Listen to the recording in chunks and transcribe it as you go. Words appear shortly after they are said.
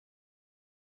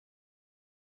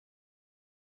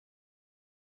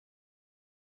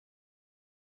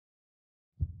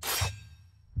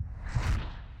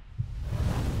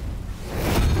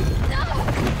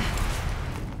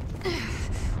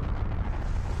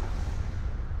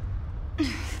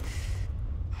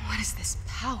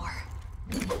power.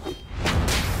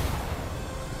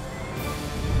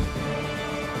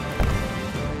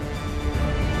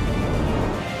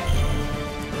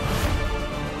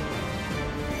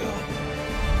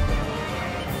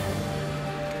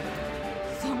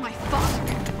 For my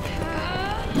father.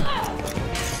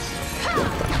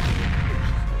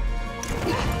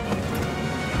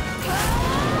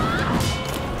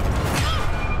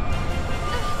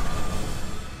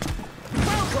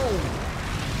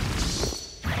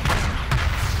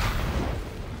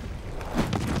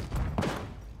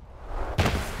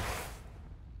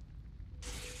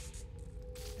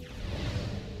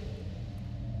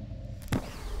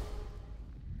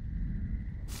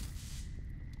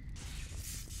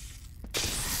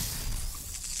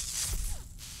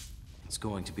 It's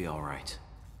going to be all right.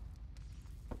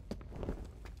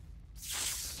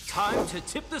 Time to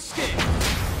tip the scale!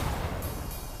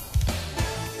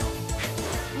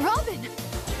 Robin!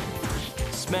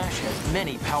 Smash has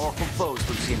many powerful foes,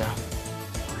 Lucina.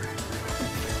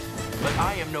 But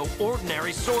I am no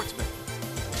ordinary swordsman.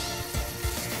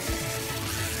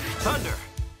 Thunder!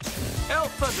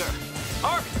 Elf Thunder!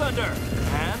 Arc Thunder!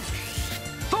 And...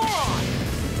 Thoron!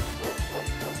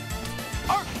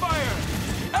 Arc Fire!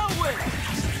 Elwyn!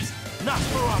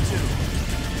 Nosferatu!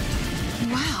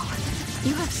 Wow,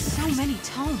 you have so many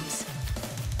tomes.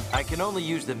 I can only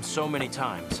use them so many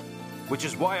times, which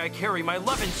is why I carry my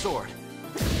Levin sword.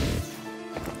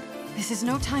 This is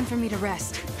no time for me to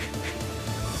rest.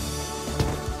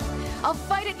 I'll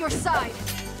fight at your side.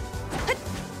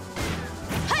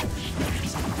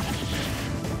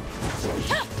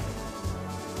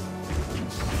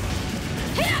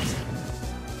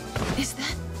 Is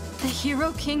that the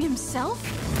Hero King himself?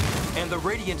 And the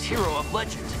Radiant Hero of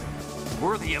Legend.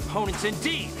 Worthy opponents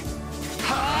indeed!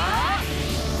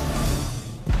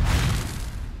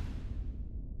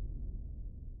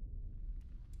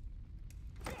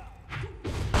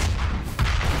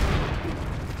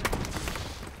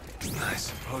 I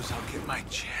suppose I'll get my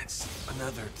chance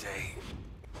another day.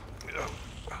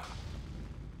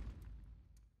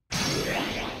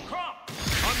 Crump!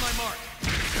 On my mark!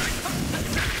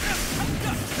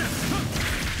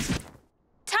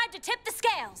 Time to tip the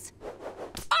scales!